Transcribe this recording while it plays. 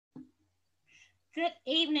Good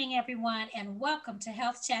evening, everyone, and welcome to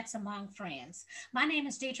Health Chats Among Friends. My name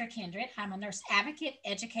is Deidre Kindred. I'm a nurse advocate,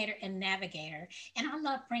 educator, and navigator, and I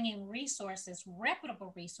love bringing resources,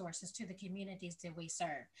 reputable resources, to the communities that we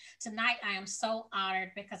serve. Tonight, I am so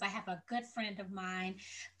honored because I have a good friend of mine,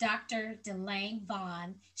 Dr. Delane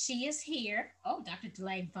Vaughn. She is here. Oh, Dr.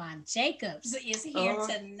 Delane Vaughn Jacobs is here Oh,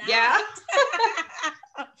 yeah.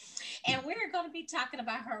 tonight. And we're going to be talking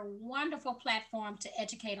about her wonderful platform to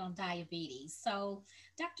educate on diabetes. So,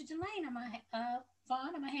 Dr. Delane,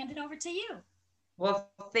 Vaughn, I'm going to hand it over to you. Well,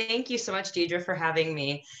 thank you so much, Deidre, for having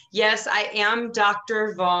me. Yes, I am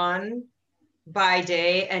Dr. Vaughn by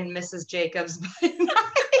day and Mrs. Jacobs by night.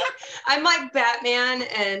 I'm like Batman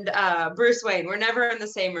and Bruce Wayne. We're never in the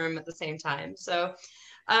same room at the same time. So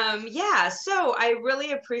I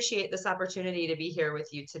really appreciate this opportunity to be here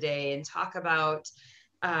with you today and talk about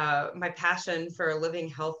my passion for living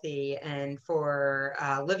healthy and for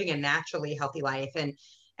living a naturally healthy life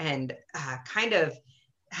and kind of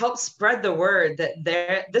help spread the word that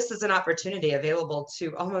this is an opportunity available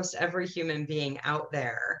to almost every human being out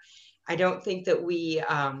there. I don't think that we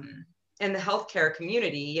in the healthcare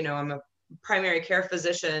community, I'm a primary care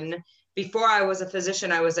physician. Before I was a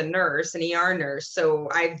physician, I was a nurse, an ER nurse. So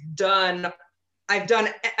I've been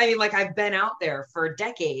out there for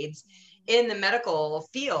decades in the medical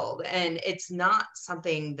field, and it's not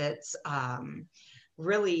something that's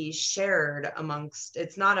really shared amongst,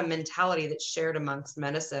 it's not a mentality that's shared amongst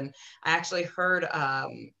medicine. I actually heard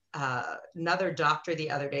another doctor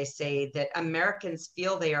the other day say that Americans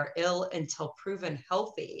feel they are ill until proven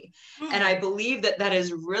healthy. And I Mm, believe that that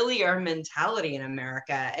is really our mentality in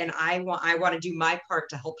America. And I want to do my part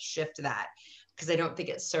to help shift that, because I don't think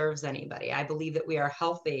it serves anybody. I believe that we are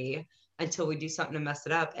healthy until we do something to mess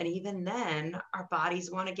it up. And even then, our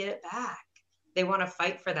bodies want to get it back. They want to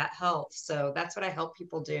fight for that health. So that's what I help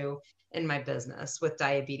people do in my business with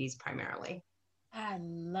diabetes primarily. I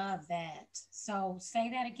love that. So,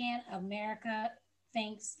 say that again. America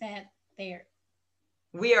thinks that they're,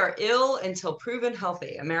 We are ill until proven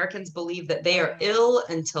healthy. Americans believe that they are wow, ill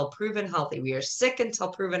until proven healthy. We are sick until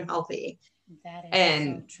proven healthy. that is so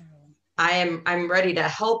And true. I'm ready to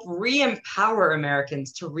help re-empower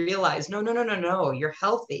Americans to realize, no, no, no, no, no, you're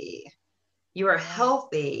healthy. You are Yeah.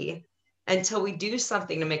 healthy until we do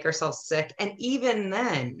something to make ourselves sick. And even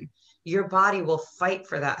then, your body will fight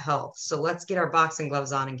for that health. So let's get our boxing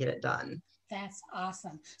gloves on and get it done. That's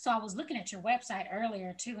awesome. So I was looking at your website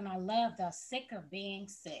earlier too, and I love the sick of being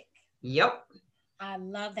sick. Yep. I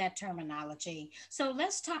love that terminology. So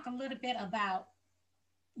let's talk a little bit about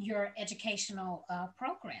your educational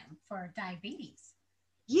program for diabetes.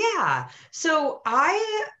 Yeah.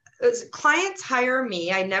 Clients hire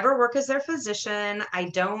me. I never work as their physician. I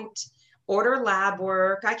don't order lab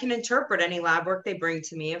work. I can interpret any lab work they bring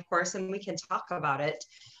to me, of course, and we can talk about it.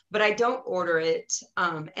 But I don't order it,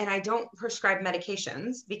 and I don't prescribe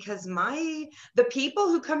medications because the people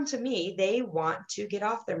who come to me, they want to get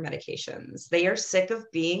off their medications. They are sick of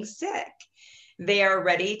being sick. They are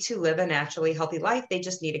ready to live a naturally healthy life. They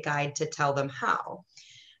just need a guide to tell them how.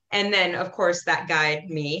 And then, of course, that guide,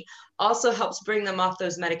 me, also helps bring them off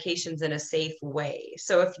those medications in a safe way.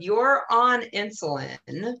 So if you're on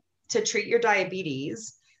insulin to treat your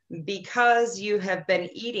diabetes because you have been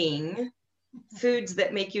eating foods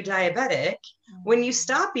that make you diabetic, when you Mhm.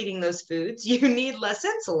 stop eating those foods, you need less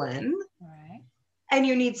insulin, Right, and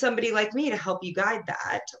you need somebody like me to help you guide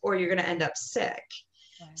that, or you're going to end up sick.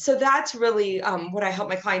 right. So that's really what I help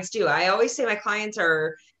my clients do. I always say my clients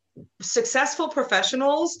are successful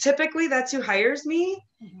professionals. Typically that's who hires me,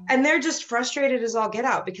 Mhm. and they're just frustrated as all get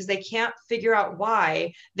out because they can't figure out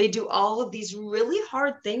why they do all of these really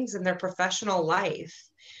hard things in their professional life.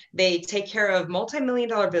 They take care of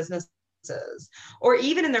multi-million-dollar businesses, or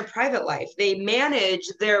even in their private life they manage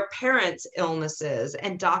their parents' illnesses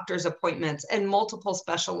and doctor's appointments and multiple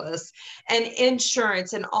specialists and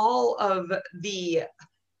insurance and all of the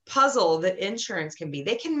puzzle that insurance can be.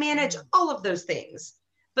 They can manage Mm. all of those things,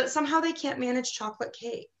 but somehow they can't manage chocolate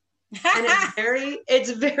cake. And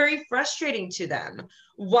it's very frustrating to them.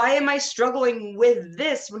 Why am I struggling with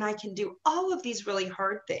this when I can do all of these really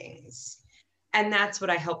hard things? And that's what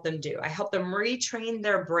I help them do. I help them retrain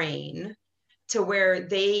their brain to where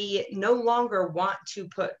they no longer want to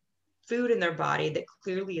put food in their body that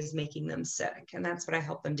clearly is making them sick. And that's what I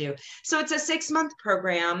help them do. So it's a 6-month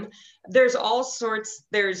program. There's a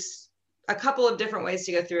couple of different ways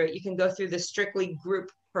to go through it. You can go through the strictly group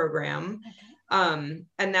program. Okay.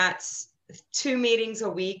 And that's 2 meetings a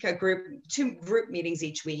week, two group meetings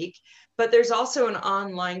each week. But there's also an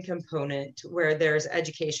online component where there's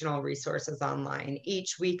educational resources online.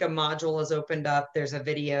 Each week, a module is opened up. There's a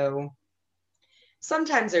video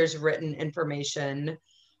Sometimes there's written information,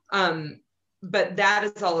 but that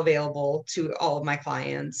is all available to all of my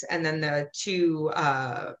clients. And then the two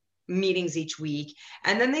meetings each week.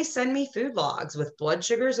 And then they send me food logs with blood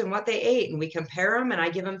sugars and what they ate. And we compare them and I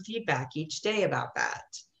give them feedback each day about that.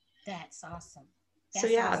 That's awesome. So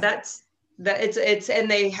yeah, that's that. It's, and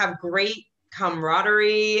they have great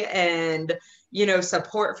camaraderie and, you know,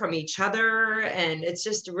 support from each other. And it's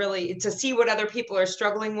just really to see what other people are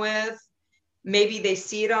struggling with. Maybe they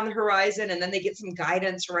see it on the horizon and then they get some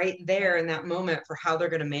guidance right there in that moment for how they're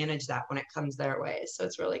going to manage that when it comes their way. So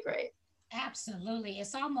it's really great. Absolutely.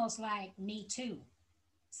 It's almost like Me Too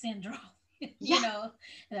syndrome. Yeah.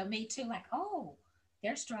 The Me Too, like, oh,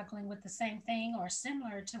 they're struggling with the same thing or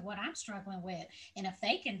similar to what I'm struggling with. And if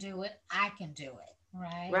they can do it, I can do it.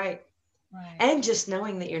 Right. Right. Right. And just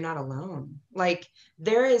knowing that you're not alone. Like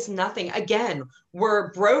there is nothing, again,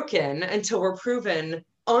 we're broken until we're proven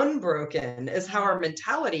unbroken is how our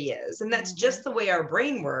mentality is. And that's just the way our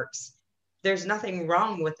brain works. There's nothing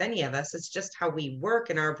wrong with any of us. It's just how we work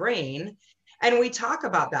in our brain. And we talk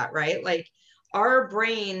about that, right? Like our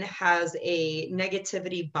brain has a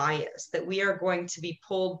negativity bias that we are going to be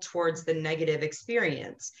pulled towards the negative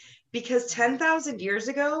experience. Because 10,000 years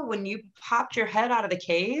ago, when you popped your head out of the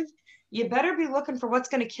cave, you better be looking for what's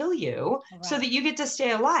going to kill you so that you get to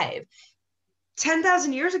stay alive.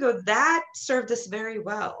 10,000 years ago, that served us very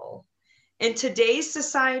well. In today's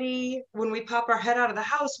society, when we pop our head out of the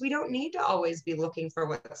house, we don't need to always be looking for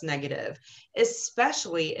what's negative,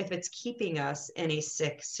 especially if it's keeping us in a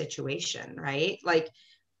sick situation, right? Like,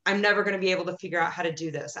 I'm never going to be able to figure out how to do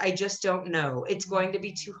this. I just don't know. It's going to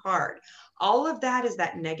be too hard. All of that is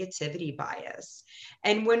that negativity bias.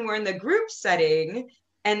 And when we're in the group setting,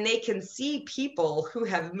 and they can see people who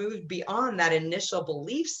have moved beyond that initial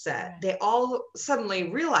belief set, they all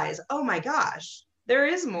suddenly realize, oh my gosh, there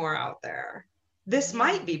is more out there. This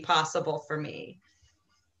might be possible for me.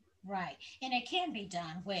 Right. And it can be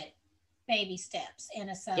done with baby steps. And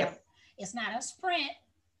it's not a sprint.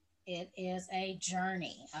 It is a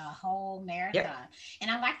journey, a whole marathon. Yep.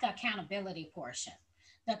 And I like the accountability portion.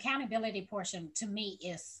 The accountability portion to me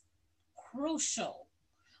is crucial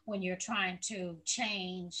when you're trying to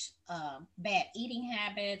change bad eating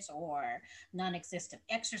habits or non-existent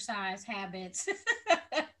exercise habits.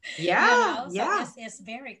 Yeah, so it's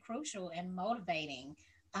very crucial and motivating.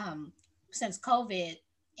 Since COVID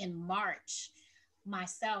in March,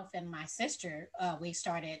 myself and my sister, we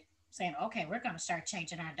started saying, okay, we're going to start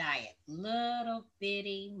changing our diet, little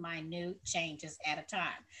bitty, minute changes at a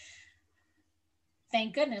time.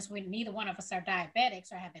 Thank goodness neither one of us are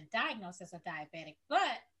diabetics or have been diagnosed as a diabetic.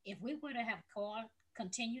 But if we would have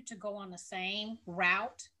continued to go on the same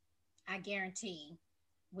route, I guarantee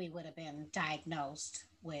we would have been diagnosed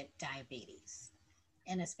with diabetes.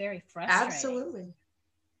 And it's very frustrating. Absolutely.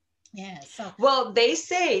 Yeah. So, well, they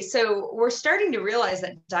say, so we're starting to realize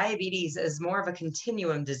that diabetes is more of a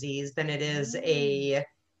continuum disease than it is a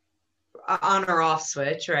on or off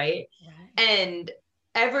switch, right? And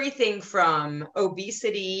everything from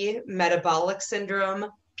obesity, metabolic syndrome,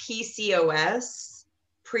 PCOS,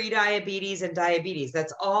 prediabetes, and diabetes.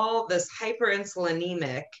 That's all this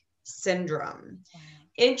hyperinsulinemic syndrome.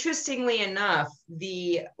 Interestingly enough,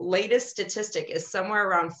 the latest statistic is somewhere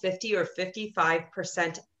around 50 or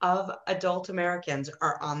 55% of adult Americans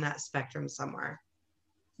are on that spectrum somewhere.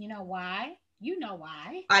 You know why? You know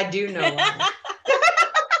why. I do know why.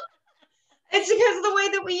 It's because of the way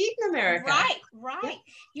that we eat in America. Right.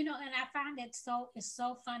 Yeah. And I find it's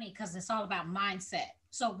so funny because it's all about mindset.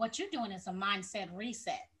 So what you're doing is a mindset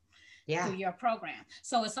reset through your program.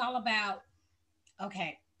 So it's all about,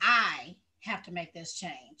 okay, I have to make this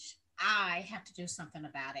change. I have to do something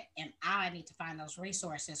about it. And I need to find those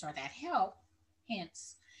resources or that help.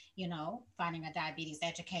 Hence, finding a diabetes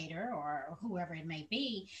educator or whoever it may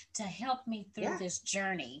be to help me through this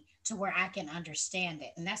journey to where I can understand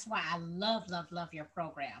it. And that's why I love your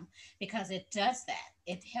program, because it does that.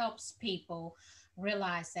 It helps people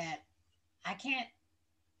realize that I can't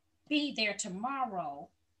be there tomorrow,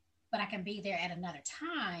 but I can be there at another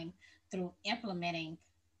time through implementing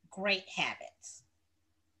great habits.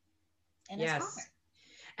 And it's hard.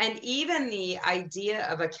 And even the idea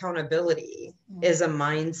of accountability is a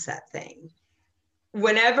mindset thing.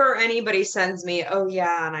 Whenever anybody sends me, oh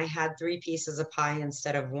yeah, and I had 3 pieces of pie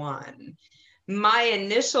instead of 1, my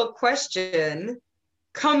initial question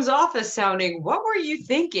comes off as sounding, what were you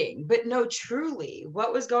thinking? But no, truly,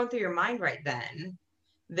 what was going through your mind right then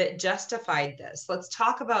that justified this? Let's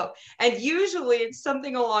talk about, and usually it's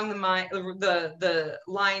something along the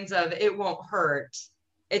lines of, it won't hurt,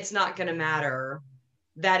 it's not going to matter,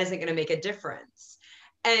 that isn't going to make a difference.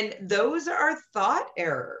 And those are thought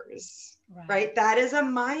errors, right? That is a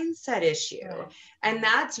mindset issue. Right. And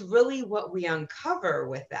that's really what we uncover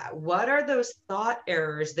with that. What are those thought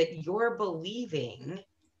errors that you're believing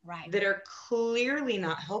that are clearly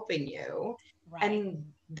not helping you? And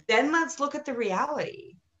then let's look at the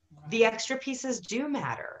reality. The extra pieces do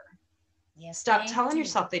matter. Yes, stop telling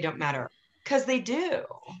yourself they don't matter, because they do,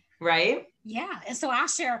 right? Yeah. And so I'll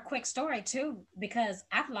share a quick story too, because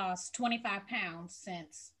I've lost 25 pounds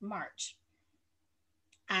since March.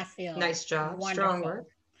 I feel nice job. Wonderful. Strong work.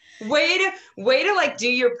 Way to like do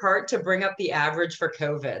your part to bring up the average for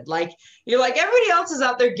COVID. Like, you're like, everybody else is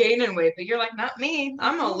out there gaining weight, but you're like, not me.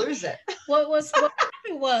 I'm gonna lose it. What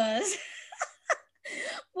happened was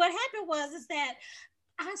what happened was is that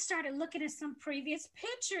I started looking at some previous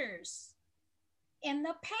pictures in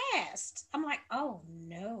the past. I'm like, oh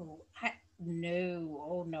no, I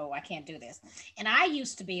can't do this. And I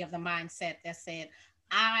used to be of the mindset that said,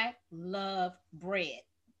 I love bread.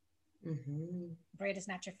 Mm-hmm. Bread is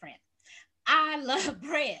not your friend. I love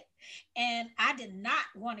bread. And I did not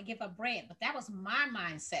want to give up bread, but that was my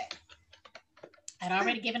mindset. I'd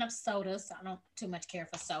already given up sodas. So I don't too much care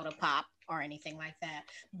for soda pop or anything like that.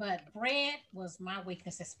 But bread was my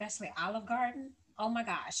weakness, especially Olive Garden. Oh my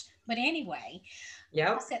gosh. But anyway,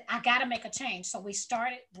 I said, I got to make a change. So we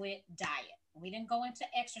started with diet. We didn't go into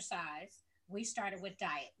exercise. We started with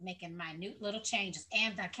diet, making minute little changes.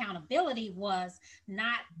 And the accountability was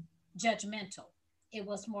not judgmental. It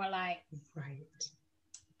was more like,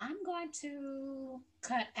 I'm going to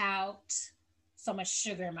cut out so much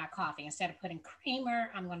sugar in my coffee. Instead of putting creamer,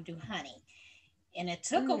 I'm going to do honey. And it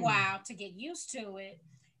took a while to get used to it.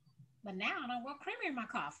 But now I don't want creamer in my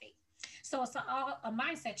coffee. So it's a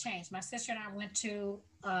mindset change. My sister and I went to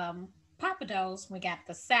Pappadeaux's. We got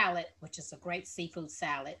the salad, which is a great seafood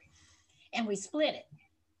salad. And we split it.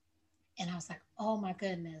 And I was like, oh my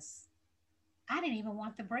goodness. I didn't even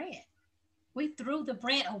want the bread. We threw the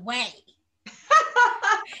bread away.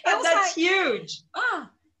 That's like, huge. Oh,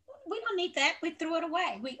 we don't need that. We threw it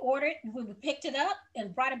away. We ordered, we picked it up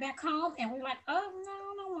and brought it back home. And we're like, oh, no,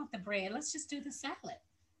 I don't want the bread. Let's just do the salad.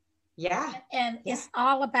 Yeah. And it's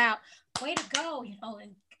all about way to go,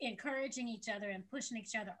 and encouraging each other and pushing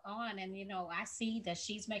each other on. And, I see that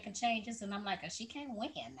she's making changes and I'm like, oh, she can't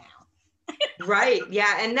win now. Right.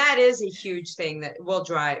 Yeah. And that is a huge thing that will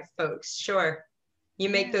drive folks. Sure. You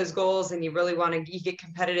make those goals and you really you get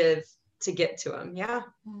competitive to get to them. Yeah.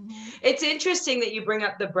 Mm-hmm. It's interesting that you bring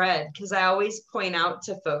up the bread, because I always point out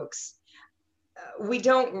to folks, we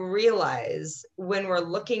don't realize when we're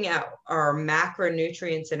looking at our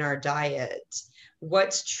macronutrients in our diet,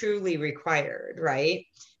 what's truly required, right?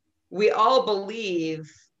 We all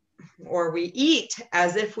believe, or we eat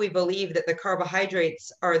as if we believe that the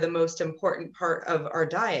carbohydrates are the most important part of our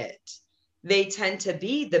diet. They tend to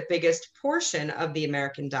be the biggest portion of the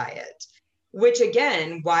American diet, which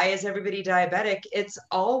again, why is everybody diabetic? It's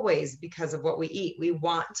always because of what we eat. We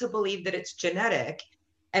want to believe that it's genetic.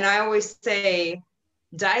 And I always say,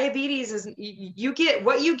 diabetes is, you get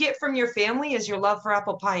what you get from your family is your love for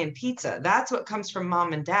apple pie and pizza. That's what comes from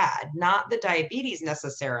mom and dad, not the diabetes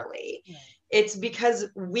necessarily. Yeah. It's because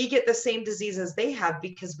we get the same diseases they have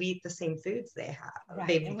because we eat the same foods they have. Right.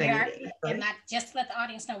 They've been eating. Right? And not just to let the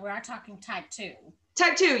audience know, we are talking type 2.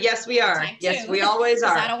 Type 2, yes, we are. Yes, we always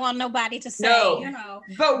are. I don't want nobody to say,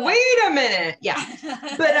 But wait a minute. Yeah.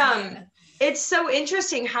 But it's so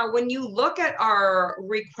interesting how when you look at our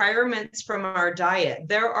requirements from our diet,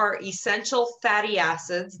 there are essential fatty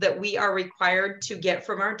acids that we are required to get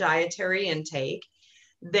from our dietary intake.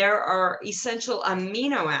 There are essential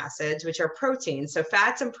amino acids, which are proteins. So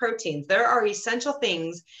fats and proteins, there are essential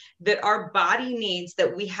things that our body needs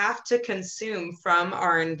that we have to consume from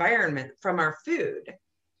our environment, from our food.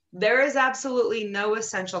 There is absolutely no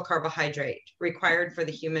essential carbohydrate required for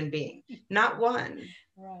the human being, not one.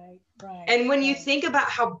 Right. And when you think about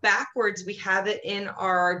how backwards we have it in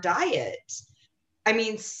our diet, I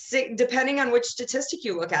mean, depending on which statistic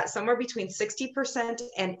you look at, somewhere between 60%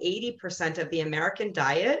 and 80% of the American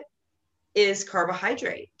diet is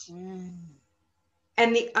carbohydrate.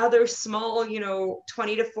 And the other small,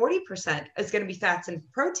 20 to 40% is going to be fats and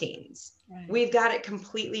proteins. Right. We've got it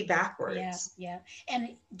completely backwards. Yeah. And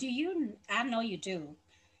I know you do.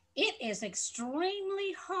 It is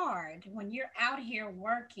extremely hard when you're out here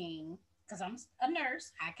working, because I'm a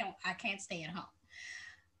nurse. I can't stay at home.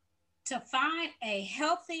 To find a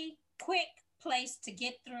healthy, quick place to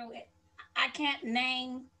get through it. I can't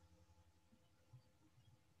name.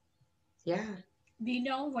 Yeah.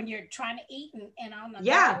 When you're trying to eat and on the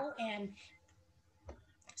go, and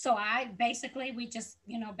So we just,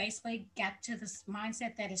 basically got to this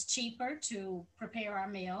mindset that it's cheaper to prepare our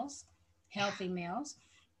meals, healthy meals,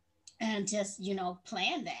 and just,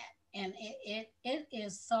 plan that. And it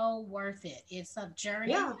is so worth it. It's a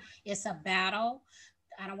journey. Yeah. It's a battle.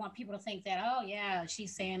 I don't want people to think that, oh yeah,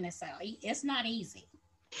 she's saying this. It's not easy.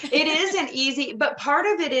 It isn't easy, but part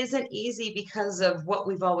of it isn't easy because of what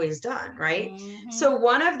we've always done, right? Mm-hmm. So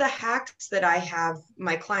one of the hacks that I have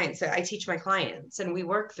my clients, that I teach my clients and we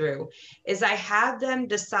work through, is I have them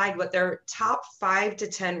decide what their top 5 to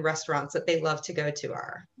 10 restaurants that they love to go to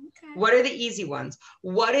are. Okay. What are the easy ones?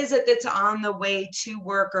 What is it that's on the way to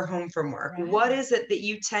work or home from work? Right. What is it that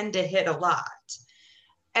you tend to hit a lot?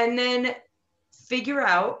 And then figure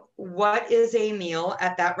out what is a meal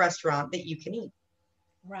at that restaurant that you can eat.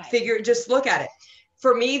 Right. Just look at it.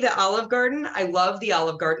 For me, the Olive Garden, I love the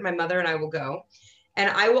Olive Garden. My mother and I will go,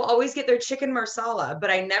 and I will always get their chicken marsala,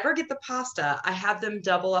 but I never get the pasta. I have them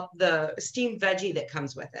double up the steamed veggie that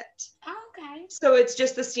comes with it. Okay. So it's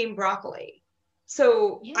just the steamed broccoli.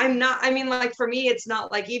 So Yeah. I'm not, I mean, like for me, it's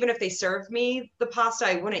not like even if they served me the pasta,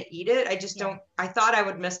 I wouldn't eat it. I just don't, I thought I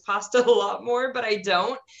would miss pasta a lot more, but I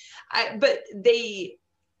don't. I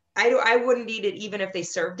wouldn't eat it even if they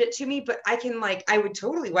served it to me, but I would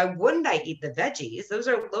totally, why wouldn't I eat the veggies? Those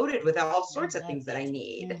are loaded with all sorts of things that I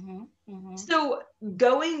need. Mm-hmm. Mm-hmm. So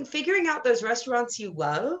figuring out those restaurants you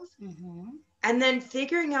love, Mm-hmm. and then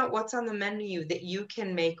figuring out what's on the menu that you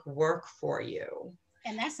can make work for you.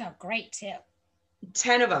 And that's a great tip.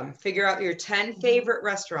 10 of them, figure out your 10 favorite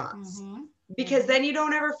restaurants. Mm-hmm. Because then you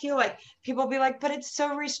don't ever feel like people be like, but it's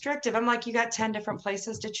so restrictive. I'm like, you got 10 different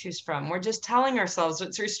places to choose from. We're just telling ourselves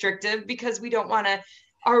it's restrictive because we don't want to,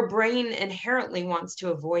 our brain inherently wants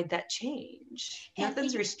to avoid that change.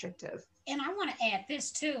 Nothing's restrictive. And I want to add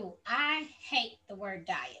this too. I hate the word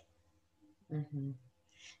diet. Mm-hmm.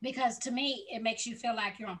 Because to me, it makes you feel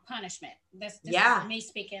like you're on punishment. This is me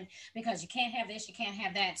speaking, because you can't have this, you can't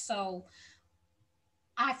have that. So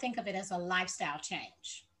I think of it as a lifestyle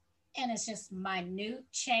change. And it's just minute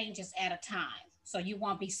changes at a time. So you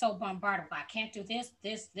won't be so bombarded by, I can't do this,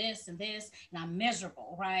 this, this, and this, and I'm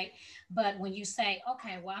miserable, right? But when you say,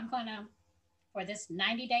 okay, well, for this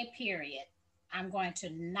 90-day period, I'm going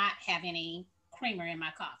to not have any creamer in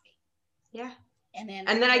my coffee. Yeah. And then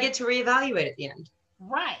I get to reevaluate at the end.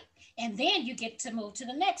 Right. And then you get to move to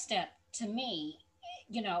the next step. To me,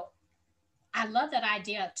 I love that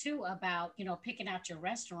idea too about, picking out your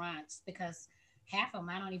restaurants, because half of them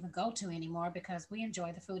I don't even go to anymore because we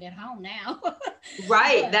enjoy the food at home now.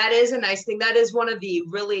 Right. That is a nice thing. That is one of the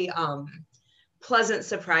really pleasant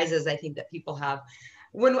surprises I think that people have.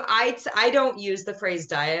 When I don't use the phrase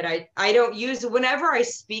diet. I don't use, whenever I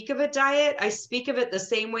speak of a diet, I speak of it the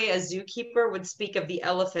same way a zookeeper would speak of the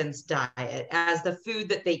elephant's diet, as the food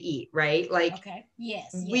that they eat, right? Like, okay.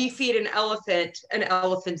 Yes. We feed an elephant's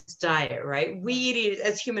diet, right? We eat it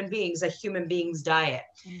as human beings, a human being's diet.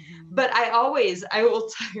 Mm-hmm. But I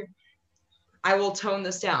will tone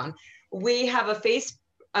this down. We have a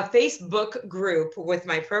Facebook group with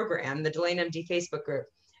my program, the Delane MD Facebook group,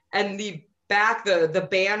 and the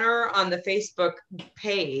banner on the Facebook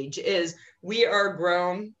page is, we are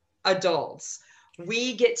grown adults.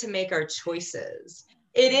 We get to make our choices.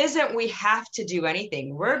 It isn't we have to do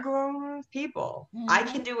anything. We're grown people. Mm-hmm. I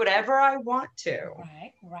can do whatever I want to.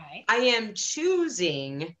 Right. I am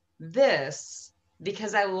choosing this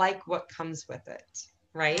because I like what comes with it.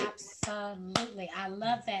 Right? Absolutely. I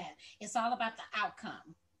love that. It's all about the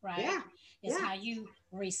outcome, right? Yeah. It's how you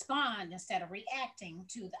respond instead of reacting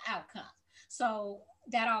to the outcome. So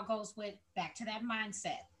that all goes back to that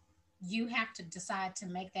mindset. You have to decide to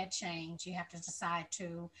make that change. You have to decide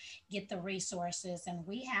to get the resources. And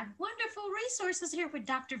we have wonderful resources here with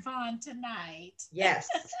Dr. Vaughn tonight. Yes.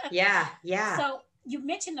 Yeah. So you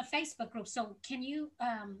mentioned the Facebook group. So can you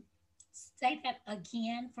say that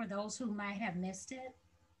again for those who might have missed it?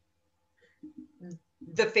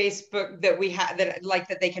 The Facebook that we have,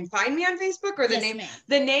 that they can find me on Facebook, or yes, name, ma'am.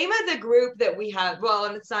 The name of the group that we have. Well,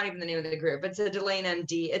 and it's not even the name of the group. It's a Delane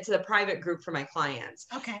MD. It's a private group for my clients.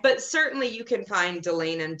 Okay. But certainly you can find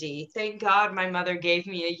Delane MD. Thank God my mother gave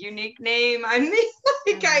me a unique name. I mean,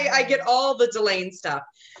 I get all the Delane stuff.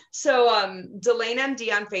 So Delane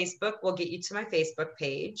MD on Facebook will get you to my Facebook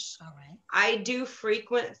page. All right. I do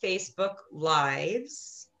frequent Facebook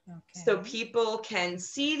lives. Okay. So people can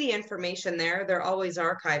see the information there. They're always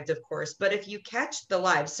archived, of course. But if you catch the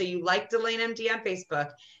lives, so you like Delane MD on Facebook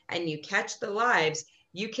and you catch the lives,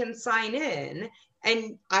 you can sign in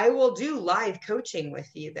and I will do live coaching with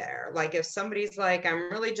you there. Like if somebody's like,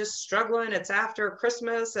 I'm really just struggling, it's after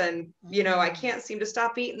Christmas and, I can't seem to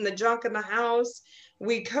stop eating the junk in the house.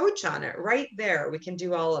 we coach on it right there. We can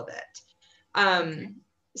do all of it. Okay.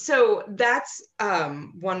 So that's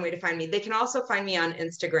one way to find me. They can also find me on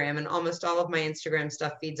Instagram, and almost all of my Instagram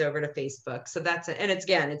stuff feeds over to Facebook. So that's it. And it's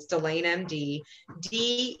Delaine MD,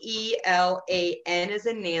 DELAN as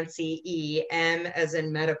in Nancy, EM as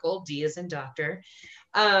in medical, D as in doctor.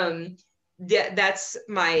 That's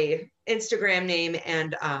my Instagram name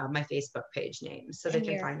and my Facebook page name. So they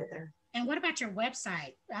can find it there. And what about your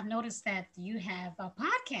website? I've noticed that you have a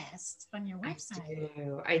podcast on your website.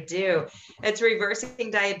 I do. It's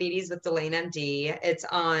Reversing Diabetes with Delaine MD. It's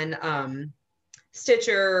on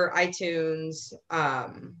Stitcher, iTunes,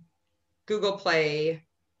 Google Play.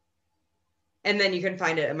 And then you can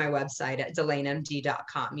find it at my website at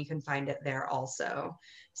DelaineMD.com. You can find it there also.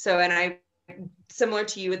 So, and similar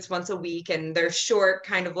to you, it's once a week, and they're short,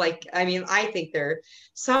 kind of like, I mean, I think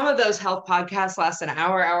some of those health podcasts last an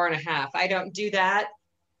hour, hour and a half. I don't do that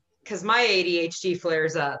because my ADHD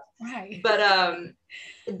flares up. Right. But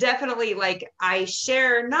definitely, like, I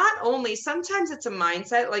share not only, sometimes it's a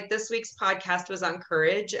mindset, like this week's podcast was on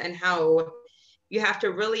courage and how you have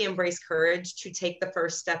to really embrace courage to take the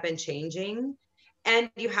first step in changing.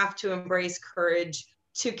 And you have to embrace courage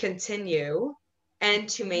to continue and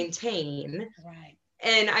to maintain. Right.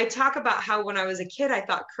 And I talk about how when I was a kid, I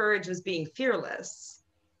thought courage was being fearless.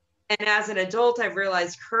 And as an adult, I've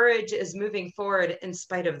realized courage is moving forward in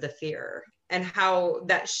spite of the fear, and how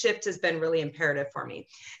that shift has been really imperative for me.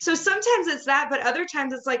 So sometimes it's that, but other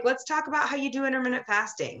times it's like, let's talk about how you do intermittent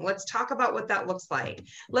fasting. Let's talk about what that looks like.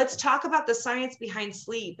 Let's talk about the science behind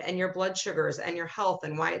sleep and your blood sugars and your health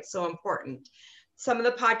and why it's so important. Some of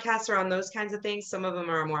the podcasts are on those kinds of things. Some of them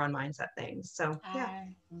are more on mindset things. So yeah.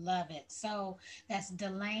 I love it. So that's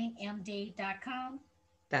DelaineMD.com.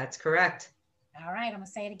 That's correct. All right, I'm going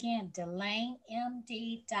to say it again,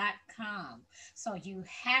 DelaineMD.com. So you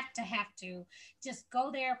have to just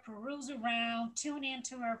go there, peruse around, tune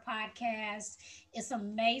into her podcast. It's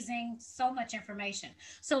amazing, so much information.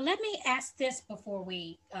 So let me ask this before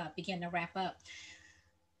we begin to wrap up.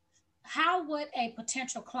 How would a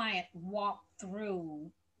potential client walk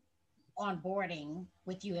through onboarding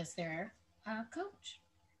with you as their coach?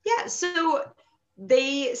 Yeah, so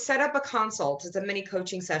they set up a consult. It's a mini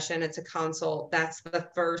coaching session. It's a consult. That's the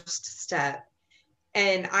first step.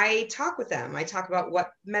 And I talk with them. I talk about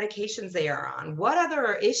what medications they are on. What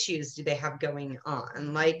other issues do they have going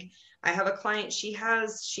on? Like, I have a client, she had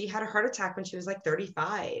a heart attack when she was like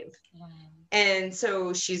 35. Wow. And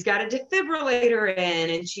so she's got a defibrillator in,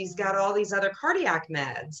 and she's got all these other cardiac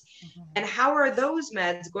meds. Mm-hmm. And how are those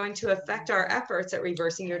meds going to affect our efforts at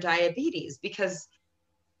reversing your diabetes? Because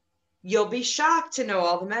you'll be shocked to know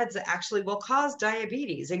all the meds that actually will cause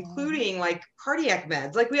diabetes, including like cardiac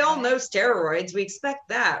meds. Like, we all know steroids, we expect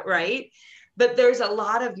that, right? But there's a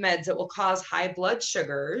lot of meds that will cause high blood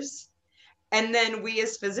sugars. And then we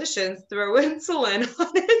as physicians throw insulin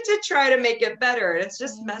on it to try to make it better. And it's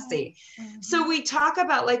just messy. Mm-hmm. So we talk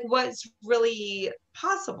about like what's really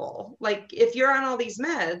possible. Like, if you're on all these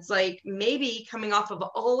meds, like maybe coming off of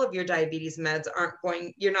all of your diabetes meds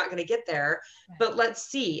you're not going to get there. Right. But let's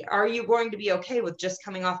see, are you going to be okay with just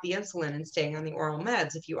coming off the insulin and staying on the oral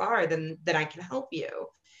meds? If you are, then I can help you.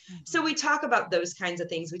 Mm-hmm. So we talk about those kinds of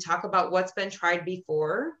things. We talk about what's been tried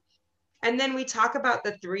before. And then we talk about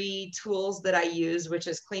the 3 tools that I use, which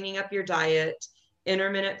is cleaning up your diet,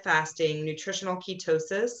 intermittent fasting, nutritional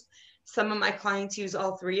ketosis. Some of my clients use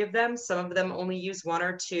all 3 of them. Some of them only use 1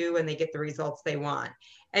 or 2, and they get the results they want.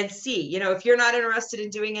 And see, if you're not interested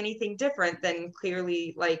in doing anything different, then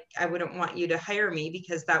clearly, like, I wouldn't want you to hire me,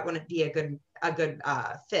 because that wouldn't be a good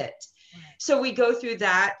fit. So we go through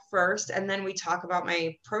that first, and then we talk about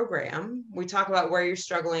my program. We talk about where you're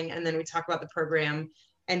struggling, and then we talk about the program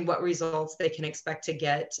and what results they can expect to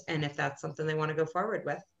get, and if that's something they want to go forward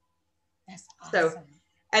with. That's awesome. So,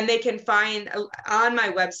 and they can find on my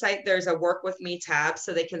website, there's a work with me tab,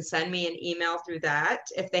 so they can send me an email through that.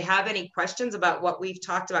 If they have any questions about what we've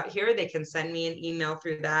talked about here, they can send me an email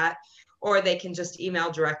through that, or they can just email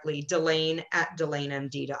directly,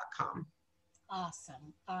 Delaine@DelaineMD.com.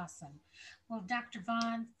 Awesome. Well, Dr.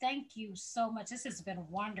 Vaughn, thank you so much. This has been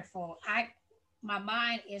wonderful. My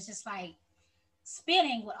mind is just like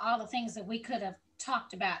spinning with all the things that we could have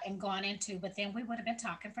talked about and gone into, but then we would have been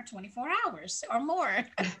talking for 24 hours or more.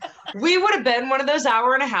 We would have been one of those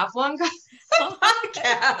hour and a half long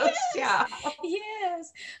podcasts. Yes.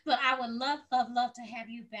 Yes. But I would love to have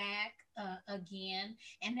you back again.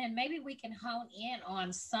 And then maybe we can hone in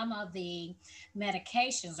on some of the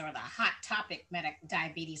medications or the hot topic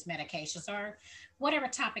diabetes medications, or whatever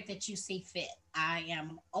topic that you see fit. I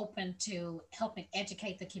am open to helping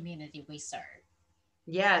educate the community we serve.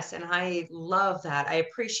 Yes, and I love that. I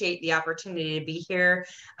appreciate the opportunity to be here.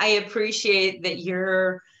 I appreciate that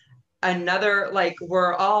you're another, like,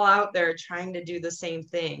 we're all out there trying to do the same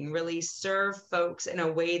thing, really serve folks in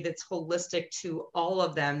a way that's holistic to all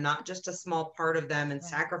of them, not just a small part of them and Right.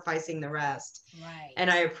 sacrificing the rest. Right. And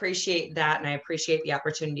I appreciate that. And I appreciate the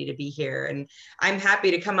opportunity to be here. And I'm happy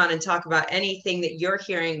to come on and talk about anything that you're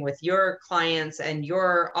hearing with your clients and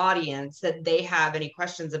your audience that they have any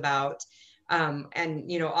questions about.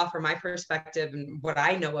 And, you know, offer my perspective and what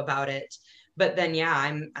I know about it. But then, yeah,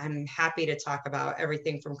 I'm happy to talk about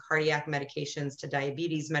everything from cardiac medications to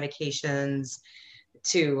diabetes medications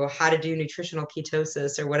to how to do nutritional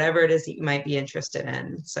ketosis or whatever it is that you might be interested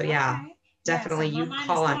in. So yeah, Okay. Yeah, so definitely my you mind is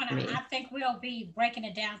call on going. I me. think we'll be breaking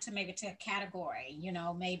it down to maybe to a category, you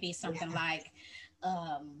know, maybe something Yeah. like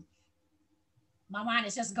um my mind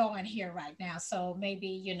is just going here right now. So maybe,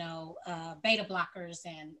 you know, beta blockers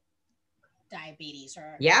and diabetes,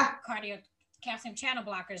 or Yeah. cardio calcium channel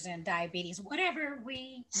blockers and diabetes, whatever we,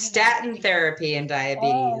 you know, Statin think. therapy and Oh,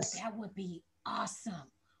 diabetes, that would be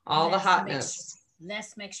awesome. all the Let's make sure, hotness.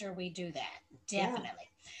 let's make sure we do that. Yeah. Definitely.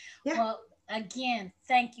 Yeah. Well, again,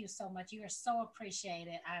 thank you so much. You are so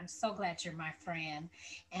appreciated. I'm so glad you're my friend.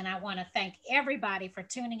 And I want to thank everybody for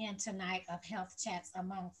tuning in tonight of Health Chats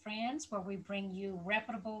Among Friends, where we bring you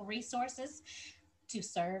reputable resources to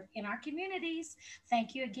serve in our communities.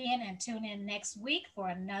 Thank you again, and tune in next week for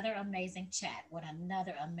another amazing chat with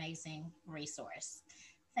another amazing resource.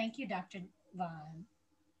 Thank you, Dr. Vaughn.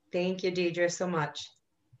 Thank you, Deidre, so much.